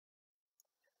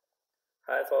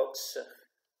Hi folks,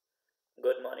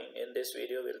 good morning. In this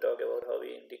video we'll talk about how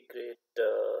we integrate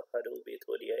Hadoop with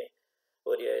ODI.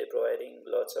 ODI providing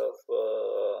lots of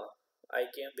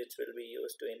IKM which will be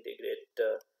used to integrate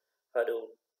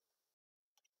Hadoop.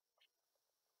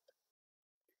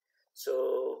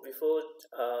 So before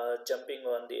jumping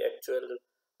on the actual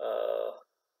uh,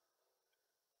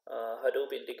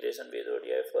 Hadoop integration with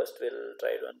ODI, first we'll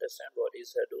try to understand what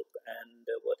is Hadoop and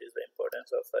what is the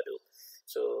importance of Hadoop.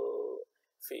 So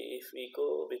if we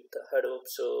go with Hadoop,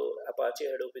 so Apache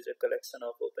Hadoop is a collection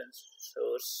of open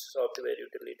source software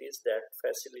utilities that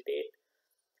facilitate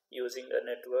using a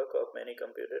network of many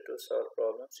computers to solve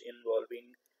problems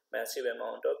involving massive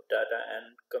amount of data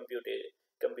and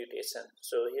computation.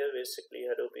 So here basically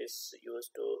Hadoop is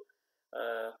used to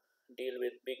deal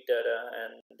with big data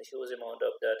and the huge amount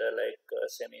of data like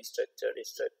semi-structured,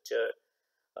 structured,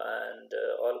 and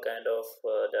all kind of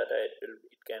data.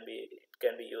 It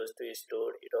can be used to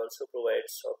store. It also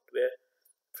provides software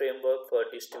framework for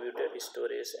distributed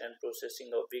storage and processing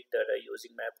of big data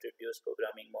using MapReduce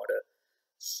programming model.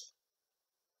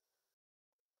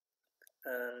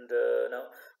 And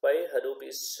now, why Hadoop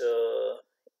is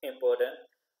important?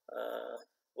 Uh,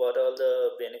 what all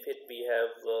the benefit we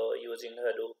have using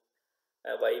Hadoop?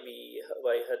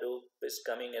 Why Hadoop is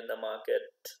coming in the market?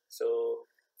 So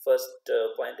first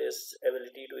point is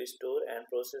ability to store and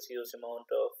process huge amount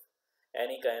of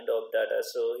any kind of data.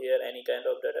 So here any kind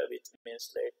of data, which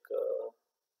means like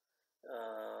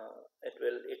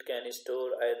it can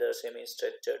store either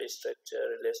semi-structured,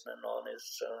 structured, relational,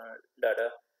 non-relational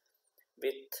data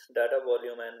with data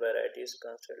volume and varieties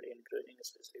constantly increasing,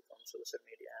 especially from social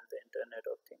media and the internet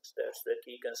of things. That's the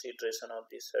key consideration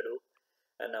of this Hadoop.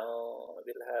 And now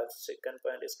we'll have second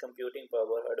point is computing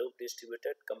power. Hadoop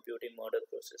distributed computing model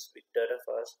process big data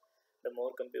fast. The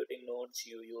more computing nodes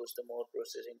you use, the more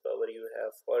processing power you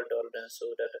have. Fault tolerance,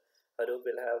 so that Hadoop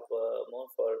will have more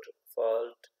fault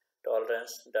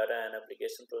tolerance. Data and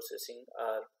application processing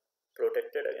are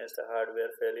protected against the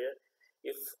hardware failure.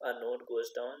 If a node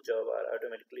goes down, jobs are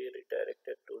automatically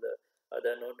redirected to the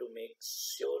other node to make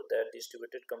sure that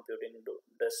distributed computing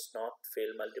does not fail.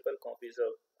 Multiple copies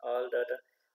of all data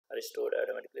are stored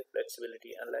automatically.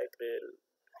 Flexibility, unlike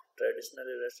traditional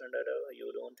relational data,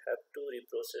 you don't have to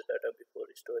reprocess data before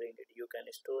storing it. You can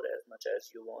store as much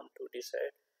as you want to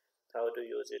decide how to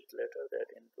use it later. That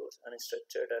includes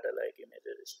unstructured data like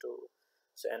images, stores,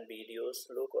 and videos.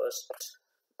 Low cost.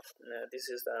 This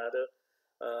is the another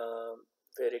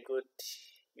very good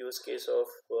use case of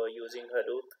using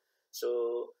Hadoop.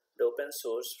 So the open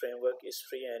source framework is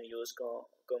free and use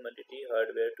commodity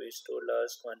hardware to store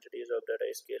large quantities of data.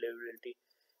 Scalability,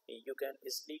 you can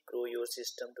easily grow your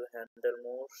system to handle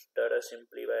more data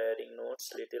simply by adding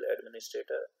nodes. Little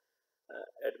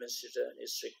administration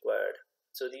is required.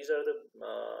 So these are the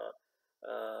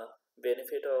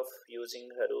benefit of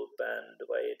using Hadoop and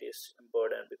why it is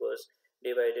important, because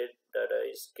divided data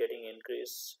is getting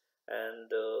increased,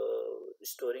 and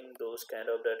storing those kind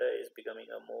of data is becoming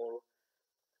a more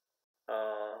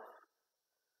uh,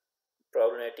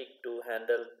 problematic to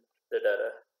handle the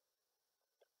data.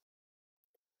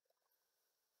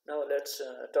 Now let's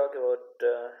talk about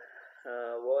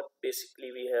what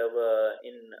basically we have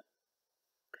in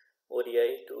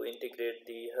ODI to integrate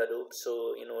the Hadoop.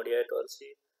 So in ODI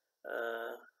 12C,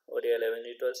 ODI 11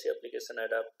 12C application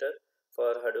adapter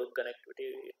for Hadoop connectivity.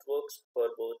 It works for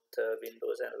both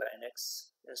Windows and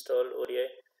Linux. Install ODI,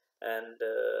 and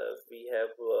we have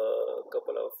a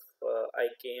couple of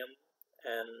IKM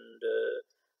and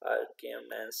RKM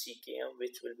and CKM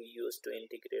which will be used to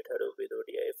integrate Hadoop with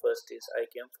ODI. First is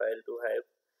IKM File-Hive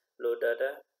load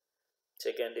data.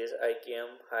 Second is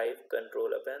IKM Hive Control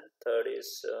Append. Third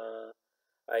is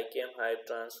IKM Hive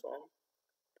Transform.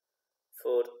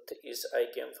 Fourth is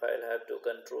IKM File-Hive to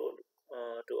control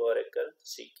to Oracle,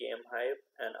 CKM Hive,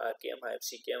 and RKM Hive.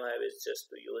 CKM Hive is just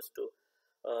to use to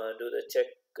do the check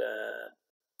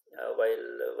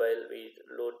while we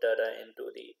load data into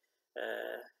the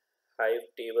Hive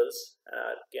tables.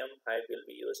 RKM Hive will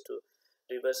be used to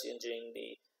reverse engineering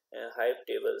the Hive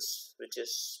tables which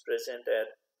is present at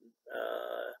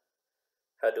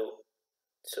Hadoop.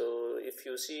 So if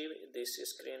you see this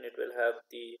screen, it will have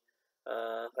the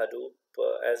Hadoop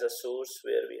as a source,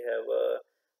 where we have a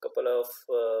couple of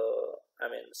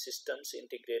systems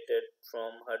integrated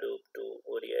from Hadoop to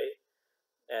ODI,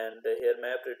 and here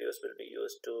MapReduce will be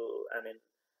used to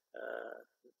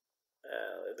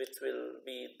which will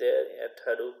be there at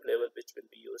Hadoop level, which will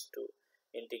be used to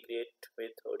integrate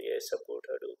with ODI support.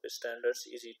 Hadoop standards,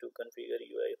 easy to configure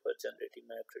UI for generating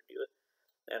MapReduce,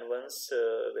 and once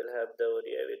we'll have the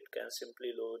ODI, it can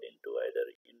simply load into either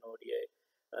in ODI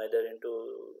either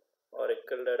into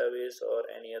Oracle database or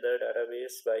any other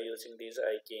database by using these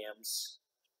IKMs.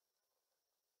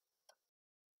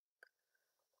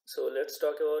 So let's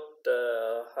talk about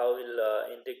how we'll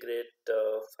integrate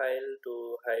file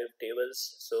to Hive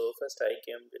tables. So first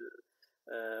IKM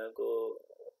will go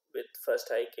with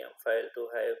first IKM file to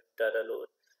Hive data load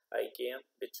IKM,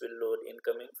 which will load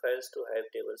incoming files to Hive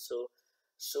table. So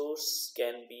source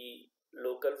can be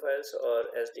local files or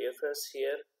SDFS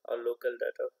here, or local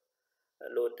data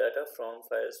load data from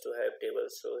files to Hive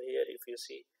tables. So here if you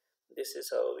see, this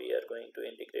is how we are going to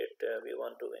integrate. We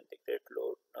want to integrate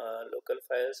local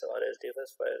files or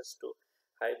SDFS files to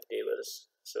Hive tables.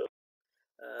 So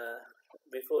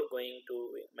before going to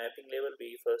mapping level,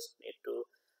 we first need to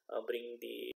bring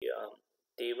the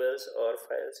tables or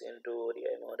files into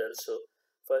ODI model. So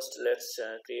first let's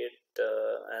create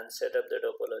and set up the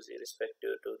topology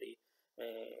respective to the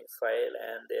file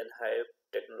and then Hive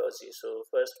technology. So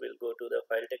first we'll go to the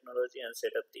file technology and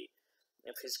set up the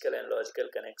physical and logical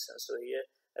connections. So here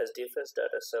as DFS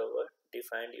data server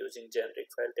defined using generic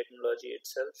file technology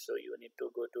itself. So you need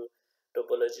to go to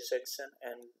topology section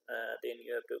and then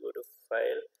you have to go to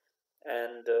file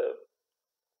and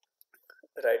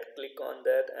right click on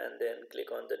that and then click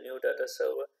on the new data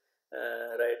server.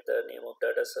 Write the name of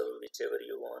data server whichever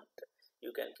you want,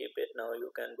 you can keep it. Now you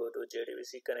can go to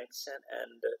JDBC connection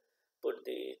and put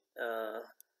the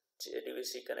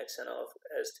JDBC connection of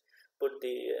as put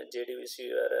the JDBC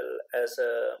URL as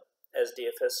a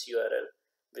SDFS URL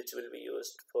which will be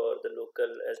used for the local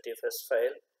SDFS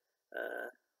file.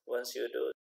 Once you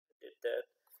do that,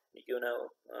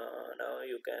 now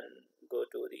you can go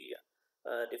to the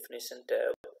definition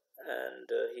tab and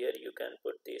here you can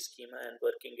put the schema and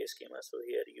working schema. So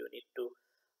here you need to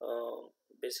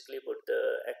basically put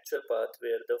the actual path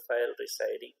where the file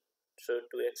residing. So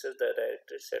to access the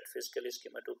directory, set physical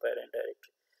schema to parent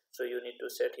directory. So you need to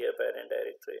set here parent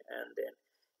directory and then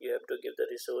you have to give the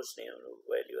resource name.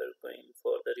 While you are going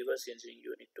for the reverse engineering,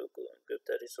 you need to give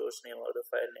the resource name or the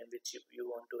file name which you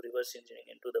want to reverse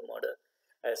engineering into the model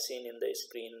as seen in the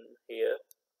screen here.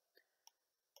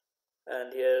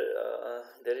 And here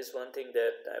there is one thing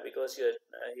that because you are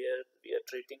here we are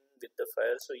treating with the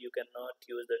file, so you cannot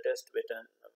use the test button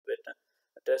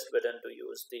to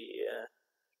use the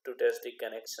to test the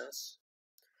connections.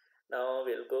 Now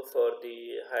we'll go for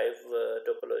the Hive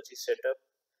topology setup.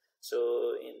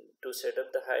 So to set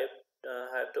up the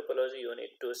Hive topology, you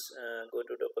need to go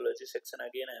to topology section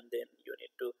again and then you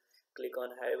need to click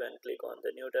on Hive and click on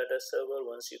the new data server.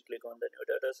 Once you click on the new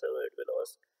data server, it will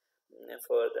ask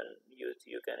for the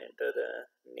you can enter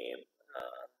the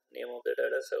name of the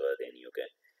data server, then you can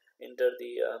enter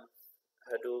the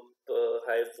Hadoop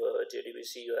Hive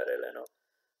JDBC URL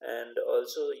and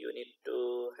also you need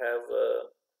to have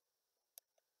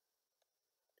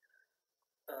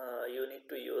you need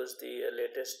to use the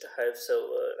latest Hive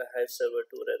server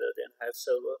 2 rather than Hive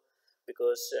server,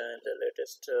 because the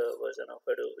latest version of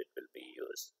Hadoop it will be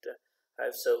used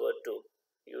Hive server 2.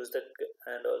 Use that,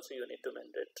 and also you need to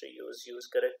mandatory use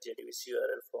correct JDBC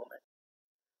URL format.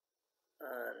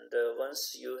 And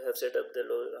once you have set up the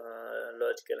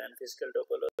logical and physical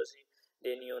topology,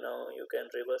 then now you can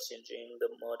reverse engineering the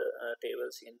model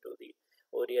tables into the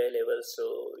ODI level.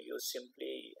 So you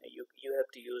simply you have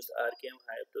to use RKM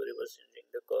Hive to reverse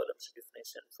engineering the columns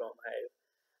definition from Hive,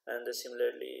 and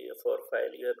similarly for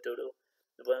file you have to do.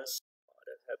 Once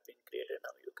model have been created,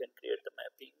 now you can create the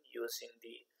mapping using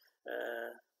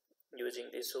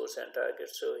the source and target.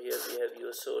 So here we have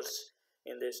used source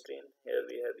in the stream. Here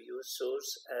we have used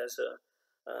source as a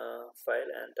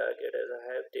file and target as a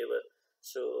Hive table.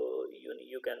 So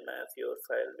you can map your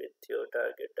file with your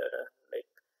target data, like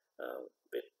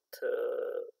with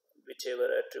whichever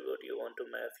attribute you want to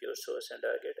map your source and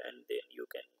target, and then you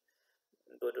can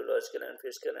go to logical and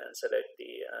physical and select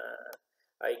the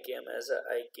IKM as a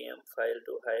IKM file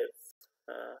to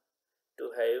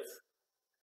Hive.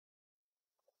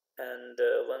 And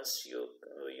once you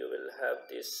will have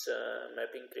this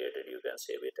mapping created, you can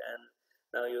save it and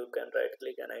now you can right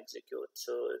click and execute.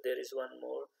 So there is one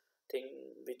more thing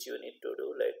which you need to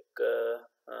do, like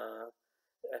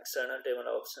external table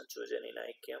option chosen in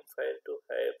IKM file to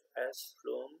Hive as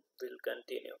Flume will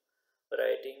continue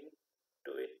writing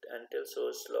to it until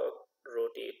source log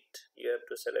rotate. You have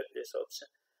to select this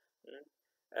option.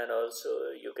 And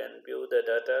also you can view the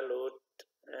data load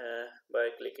by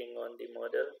clicking on the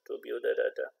model to view the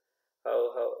data,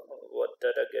 what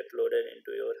data get loaded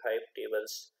into your Hive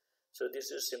tables. So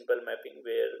this is simple mapping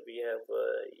where we have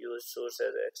used source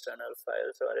as external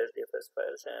files or SDFS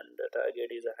files, and the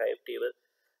target is a Hive table,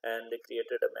 and they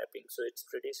created a mapping. So it's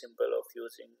pretty simple of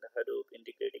using Hadoop,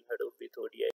 integrating Hadoop with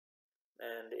ODI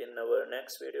in our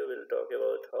next video we'll talk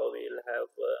about how we'll have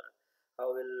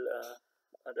how will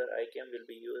other IKM will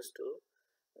be used to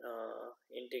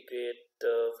integrate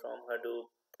from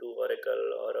Hadoop to Oracle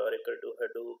or Oracle to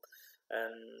Hadoop,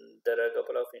 and there are a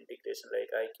couple of integration like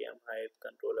IKM Hive,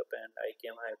 Control Append,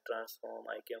 IKM Hive Transform,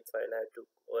 IKM File-Hive to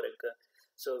Oracle.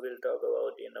 So we'll talk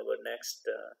about in our next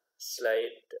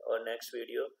slide or next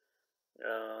video.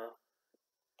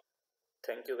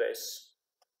 Thank you guys.